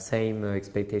think they have same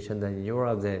expectation than in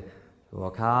Europe. They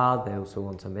work hard, they also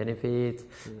want some benefits,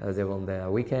 they want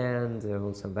their weekend, they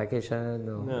want some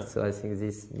vacation. So I think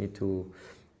this need to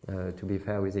be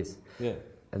fair with this.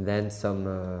 And then some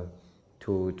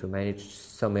to manage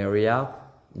some area,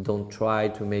 don't try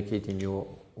to make it in your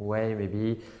way.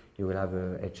 Maybe you will have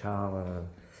a HR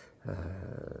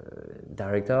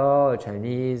director, a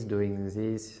Chinese, doing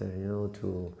this,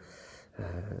 to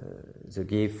the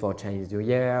gift for Chinese New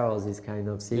Year, or this kind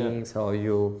of things, or the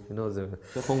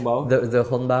hongbao, the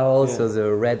hongbao, so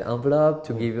the red envelope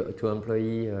to give to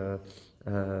employee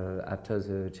after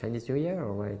the Chinese New Year,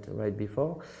 or right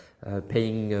before,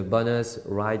 paying a bonus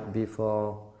right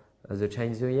before the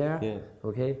Chinese New Year.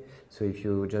 Okay, so if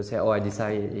you just say, oh, I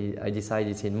decide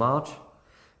it's in March,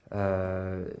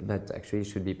 but actually it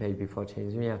should be paid before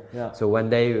Chinese New Year. So one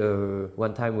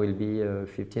time will be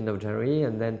 15th of January,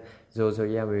 and then the other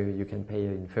year you can pay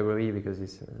in February because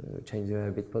it's Chinese New Year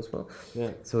a bit possible.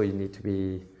 So you need to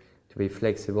be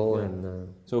flexible and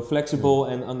so flexible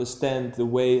and understand the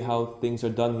way how things are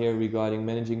done here regarding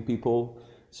managing people,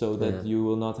 so that you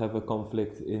will not have a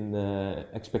conflict in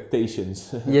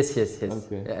expectations. Yes.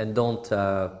 Okay. And don't.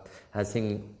 I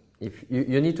think if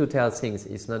you need to tell things,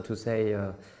 it's not to say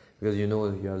because you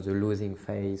have the losing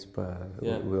face.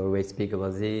 We always speak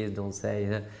about this. Don't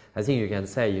say. I think you can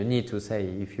say. You need to say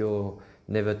if you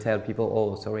never tell people,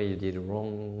 oh, sorry, you did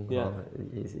wrong.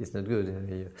 It's not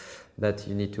good. But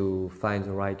you need to find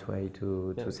the right way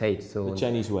to say it. So the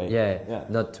Chinese way.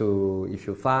 Not to. If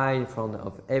you fight in front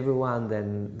of everyone,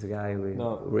 then the guy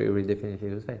will definitely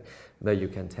lose face. But you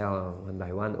can tell one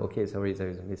by one. Okay, sorry, there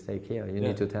is a mistake here. You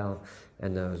need to tell,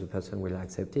 and the person will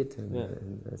accept it.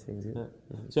 And I think.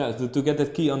 So to get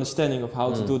that key understanding of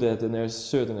how to do that, and there's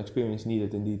certain experience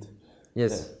needed indeed.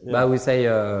 Yes, but we say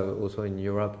also in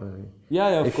Europe.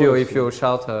 Of course. If you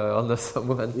shout under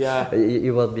someone, he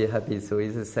won't be happy. So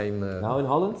it's the same. Now in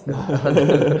Holland,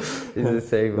 it's the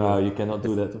same. No, you cannot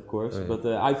do that, of course. But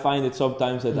I find it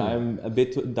sometimes that I'm a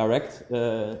bit direct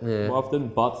more often.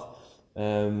 But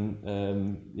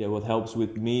what helps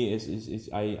with me is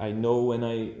I know when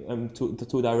I am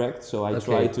too direct. So I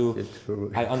try to.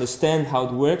 I understand how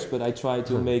it works, but I try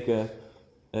to make a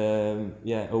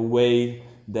way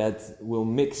that will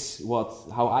mix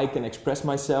how I can express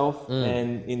myself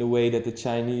and in a way that the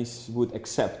Chinese would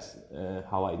accept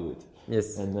how I do it.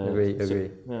 Yes, agree.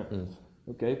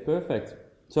 Okay, perfect.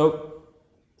 So,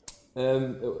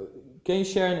 can you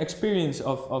share an experience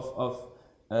of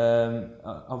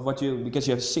what because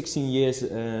you have 16 years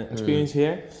experience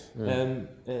here?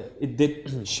 It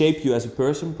did shape you as a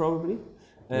person, probably.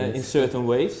 In certain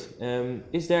ways.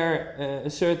 Is there a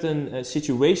certain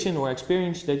situation or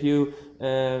experience that you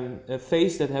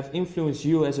faced that have influenced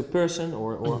you as a person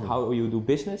or how you do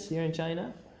business here in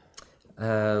China?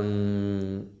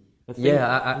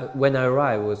 When I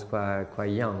arrived, I was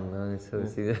quite young, so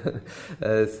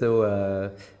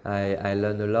I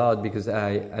learned a lot because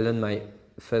I learned my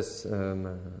first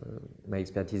my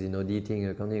expertise in auditing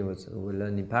accounting was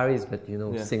learned in Paris, but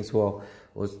things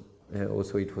was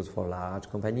also it was for large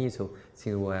companies, so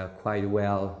things were quite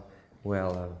well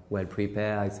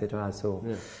prepared, etc. So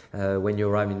when you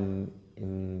arrive in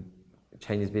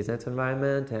Chinese business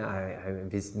environment, I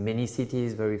visit many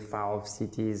cities, very far off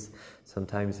cities,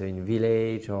 sometimes in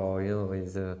village or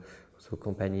with also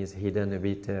companies hidden a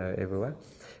bit everywhere.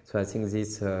 So I think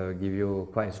this give you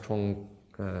quite strong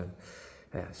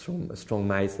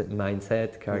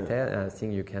mindset, character, and I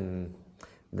think you can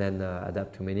then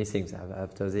adapt to many things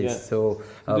after this. So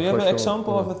do you have an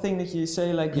example of a thing that you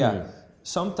say like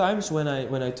sometimes when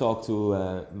I talk to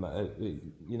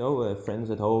friends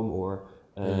at home or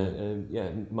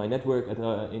my network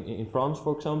in France,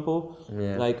 for example,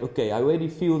 like I already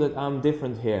feel that I'm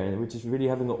different here, which is really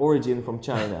having an origin from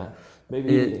China.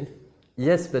 Maybe.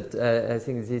 Yes, but I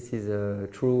think this is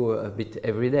true a bit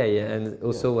every day, and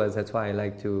also that's why I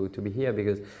like to be here,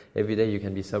 because every day you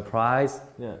can be surprised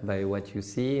by what you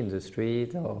see in the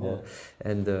street,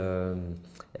 and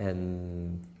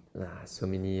so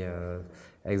many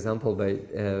examples.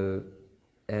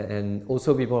 And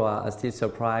also people are still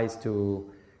surprised to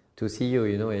see you.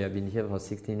 I've been here for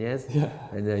 16 years,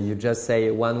 and you just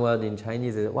say one word in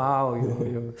Chinese. Wow,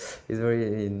 it's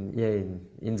very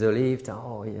in the lift.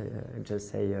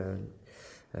 Just say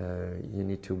you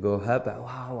need to go up.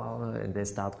 Wow, and they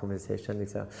start conversation,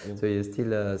 etc. So you're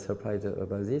still surprised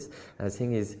about this. The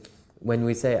thing is, when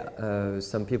we say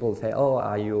some people say, "Oh,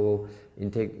 are you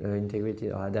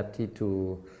integrated or adapted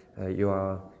to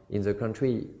your in the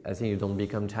country?" I think you don't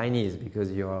become Chinese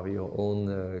because you are your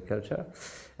own culture.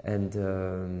 And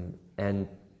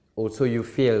also you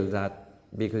feel that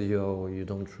because you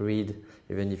don't read,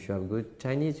 even if you have good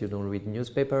Chinese, you don't read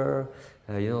newspaper,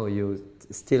 you're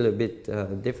still a bit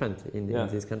different in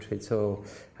this country. So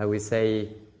I would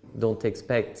say don't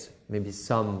expect, maybe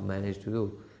some manage to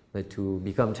do, but to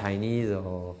become Chinese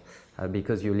or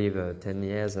because you live 10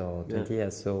 years or 20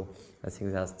 years. So I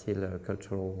think there's still a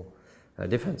cultural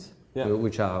difference,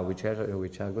 which are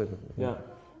good.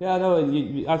 Yeah, no.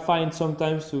 I find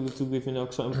sometimes to give an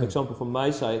example from my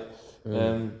side.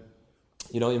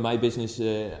 In my business,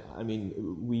 the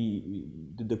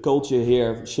culture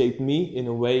here shaped me in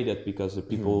a way that because the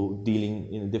people dealing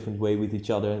in a different way with each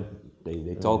other,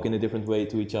 they talk in a different way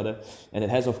to each other, and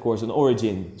it has of course an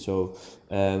origin. So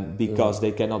because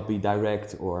they cannot be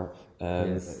direct or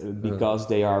because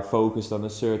they are focused on a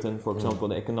certain, for example,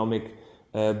 the economic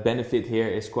benefit here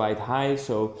is quite high,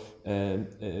 so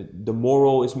the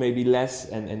moral is maybe less,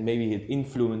 and maybe it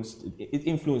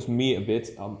influenced me a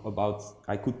bit about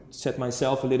I could set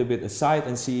myself a little bit aside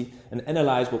and see and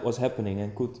analyze what was happening,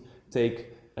 and could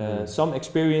take some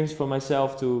experience for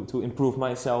myself to improve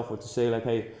myself, or to say like,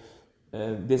 hey,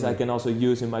 this I can also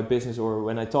use in my business, or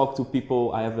when I talk to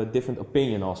people, I have a different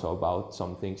opinion also about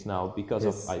some things now because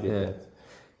of I did that.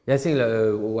 Yeah, I think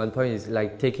one point is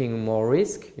like taking more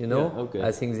risk, you know. Yeah, okay.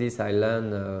 I think this I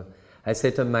learned. I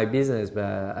set up my business,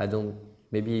 but I don't.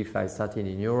 Maybe if I started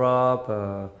in Europe,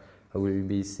 I will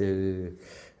be still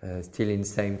in the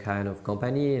same kind of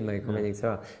company, in my company,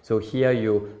 etc. So here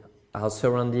you are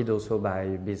surrounded also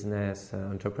by business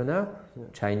entrepreneur,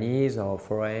 Chinese or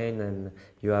foreign, and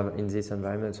you have in this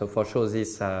environment. So for sure,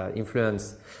 this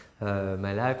influence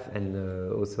my life, and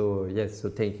also yes, so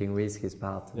taking risk is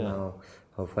part now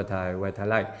of what I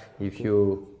like.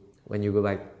 When you go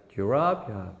back to Europe,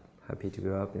 you're happy to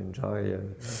go up and enjoy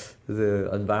the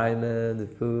environment, the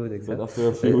food, etc. But after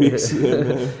a few weeks,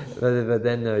 but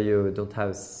then you don't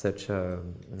have such a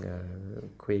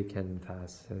quick and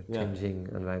fast changing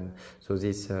environment. So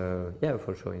this,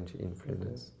 for sure,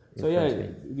 influence. So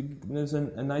there's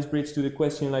a nice bridge to the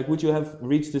question. Like, would you have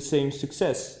reached the same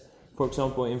success? For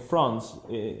example, in France,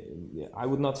 I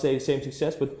would not say the same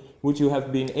success, but would you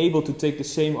have been able to take the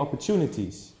same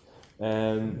opportunities?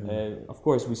 Of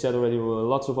course, we said already there were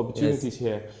lots of opportunities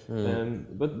here,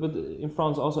 but in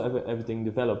France also everything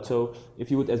developed. So if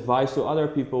you would advise to other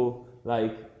people,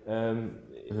 like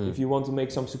if you want to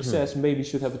make some success, maybe you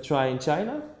should have a try in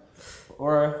China,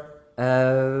 or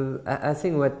I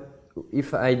think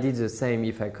if I did the same,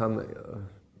 if I come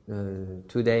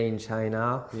today in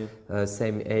China,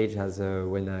 same age as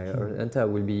when I enter,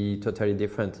 will be totally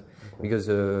different. Because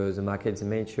the market is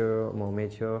more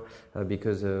mature,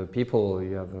 because people,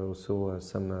 you have also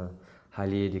some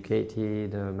highly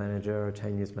educated manager,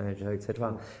 Chinese manager,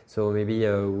 etc. So maybe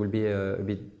will be a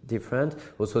bit different.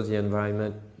 Also the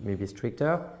environment may be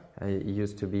stricter. It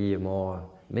used to be more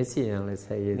messy, let's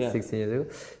say 16 years ago.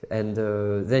 And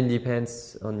then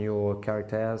depends on your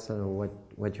characters and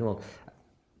what you want.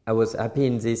 I was happy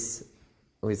in this,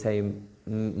 we say,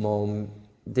 more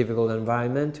difficult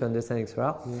environment to understand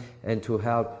etc. And to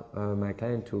help my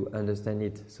client to understand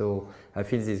it. So I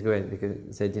feel this is great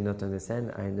because they did not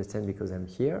understand. I understand because I'm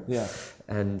here.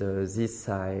 And this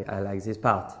I like this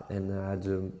part, and I had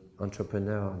the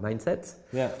entrepreneur mindset.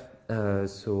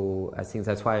 So I think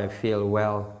that's why I feel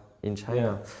well in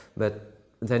China. But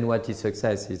then what is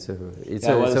success? It's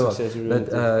success really.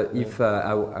 But if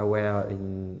I were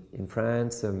in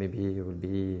France, maybe it would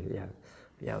be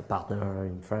a partner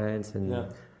in France and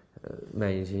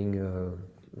managing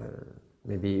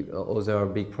maybe other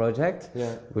big project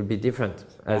would be different.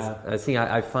 I think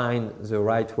I find the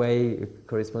right way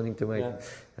corresponding to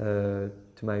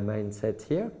my mindset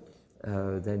here.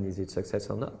 Then is it success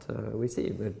or not? We see.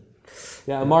 But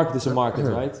a market is a market,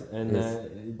 right? And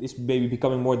it's maybe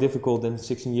becoming more difficult than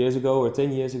 16 years ago or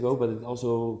 10 years ago, but it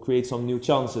also creates some new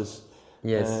chances.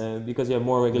 Because you have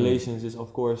more regulations is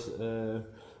of course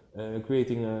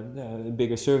creating a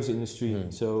bigger service industry.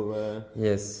 So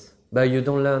yes, but you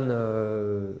don't learn.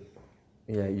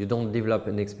 You don't develop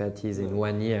an expertise in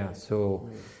 1 year. So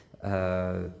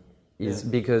it's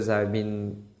because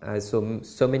I saw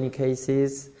so many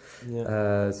cases,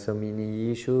 so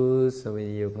many issues, so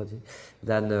many opportunities.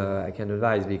 Then I can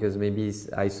advise because maybe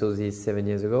I saw this 7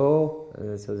 years ago,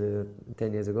 so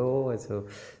 10 years ago, and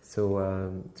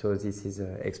so this is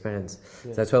experience.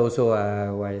 That's why also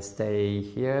why I stay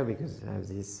here, because I have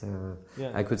this.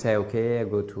 I could say okay, I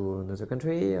go to another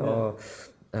country, or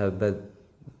but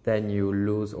then you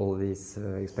lose all this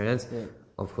experience.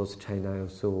 Of course, China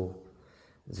also.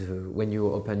 When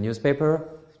you open newspaper,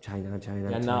 China.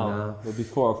 Now, but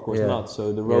before, of course, not.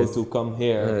 So the road to come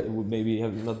here would maybe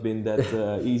have not been that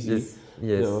easy.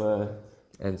 So,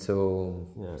 so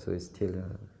it's still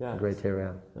a great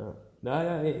area.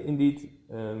 Indeed.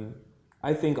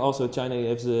 I think also China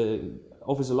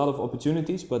offers a lot of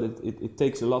opportunities, but it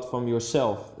takes a lot from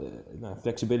yourself.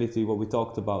 Flexibility, what we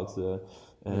talked about,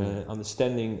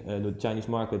 understanding the Chinese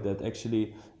market. That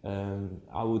actually,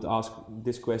 I would ask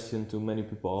this question to many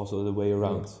people also the way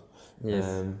around.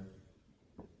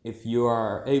 If you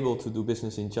are able to do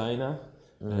business in China,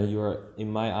 you are,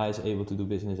 in my eyes, able to do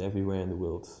business everywhere in the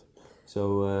world.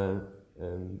 So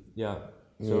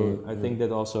I think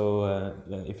that also,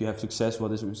 if you have success,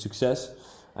 what is success?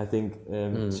 I think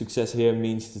success here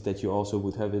means that you also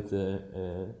would have it,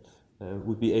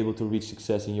 would be able to reach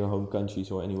success in your home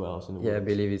countries or anywhere else in the world. I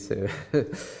believe it's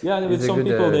but some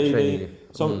people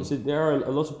there are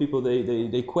lots of people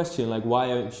they question like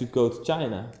why I should go to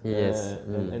China.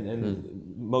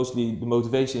 And mostly the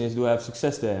motivation is, do I have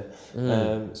success there?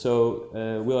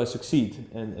 Will I succeed?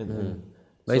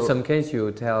 But in some case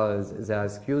you tell, they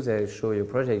ask you, they show you a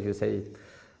project, you say,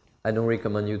 I don't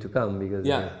recommend you to come because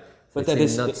But that that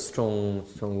is not strong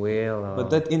will. But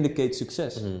that indicates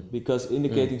success, because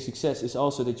indicating success is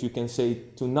also that you can say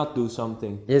to not do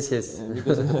something. Yes.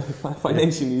 Because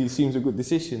financially it seems a good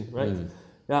decision, right?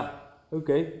 Yeah.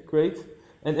 Okay. Great.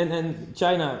 And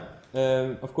China,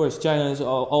 of course, China is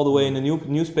all the way in the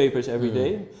newspapers every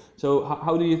day. So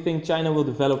how do you think China will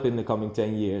develop in the coming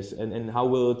 10 years, and how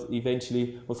will it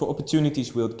eventually? What for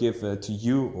opportunities will it give to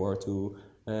you or to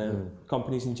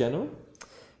companies in general?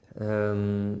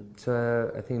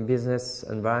 So I think business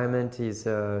environment is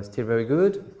still very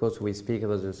good. Of course, we speak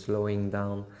about the slowing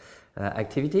down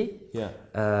activity. Yeah.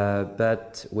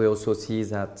 But we also see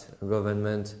that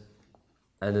government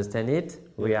understand it,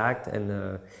 react,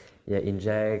 and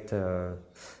inject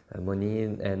money,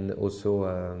 and also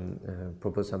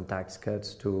propose some tax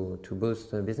cuts to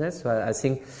boost the business. So I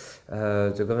think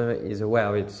the government is aware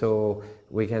of it. So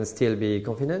we can still be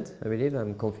confident. I believe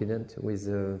I'm confident with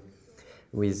the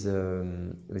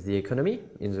economy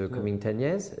in the coming 10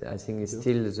 years. I think it's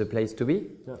still the place to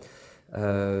be.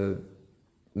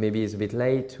 Maybe it's a bit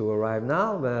late to arrive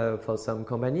now, but for some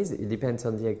companies, it depends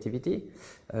on the activity.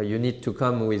 You need to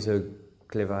come with a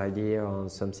clever idea on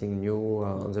something new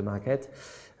on the market.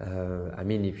 I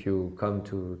mean, if you come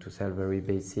to sell very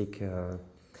basic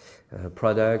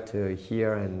product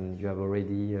here, and you have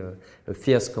already a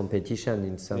fierce competition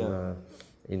in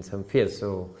some fields,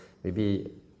 so maybe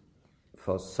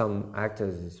for some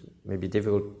actors it's maybe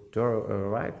difficult to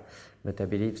arrive. But I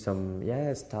believe some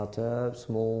startups,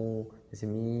 small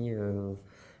SME,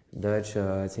 Dutch,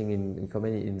 I think in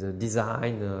company in the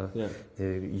design,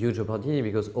 the huge opportunity,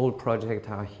 because all projects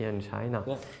are here in China.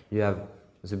 You have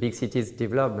the big cities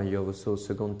developed, but you have also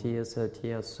second tier, third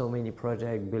tier, so many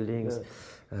project buildings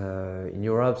in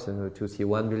Europe. So to see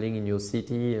one building in your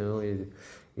city,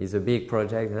 is a big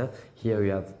project. Here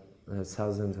you have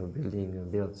thousands of buildings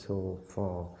built. So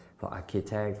for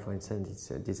architect, for instance, it's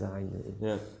design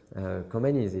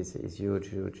companies is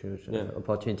huge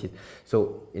opportunity.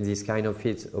 So in this kind of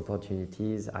fields,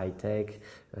 opportunities, high tech,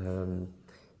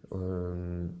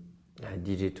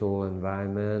 digital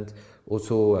environment,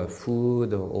 also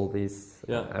food, all this.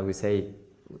 I would say,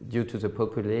 due to the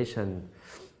population,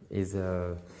 is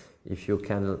if you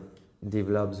can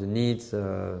develop the needs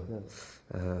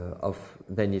of,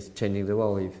 then it's changing the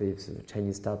world. If the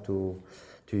Chinese start to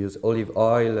use olive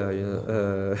oil,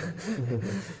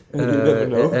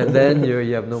 and then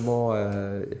you have no more.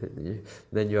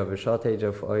 Then you have a shortage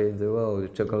of oil in the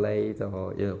world, chocolate,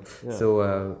 or So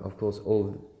of course,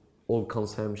 all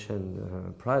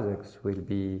consumption products will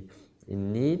be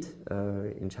in need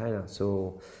in China.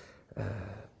 So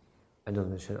I don't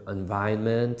mention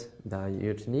environment. There are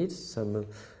huge needs.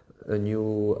 A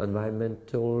new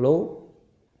environmental law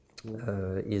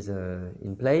is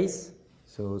in place.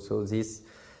 So this.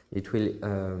 It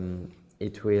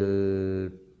will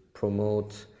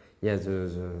promote the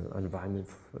environment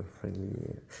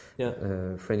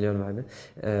friendly environment,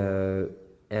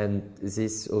 and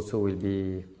this also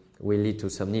will lead to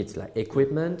some needs like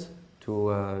equipment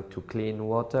to clean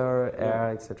water,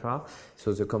 air, etc.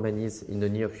 So the companies in the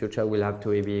near future will have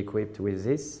to be equipped with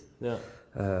this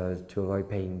to avoid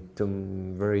paying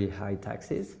very high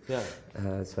taxes.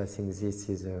 So I think this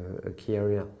is a key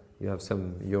area. You have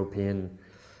some European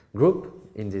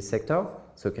group in this sector,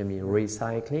 so it can be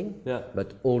recycling,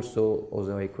 but also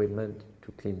other equipment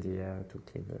to clean the air, to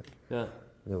clean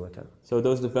the water. So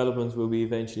those developments will be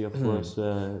eventually, of course,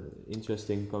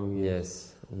 interesting coming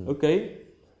years. Yes. Okay.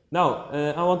 Now,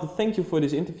 I want to thank you for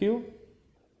this interview.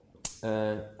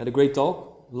 Had a great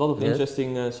talk, a lot of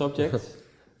interesting subjects,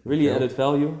 really added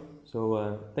value.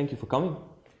 So thank you for coming.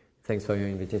 Thanks for your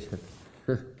invitation.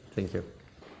 Thank you.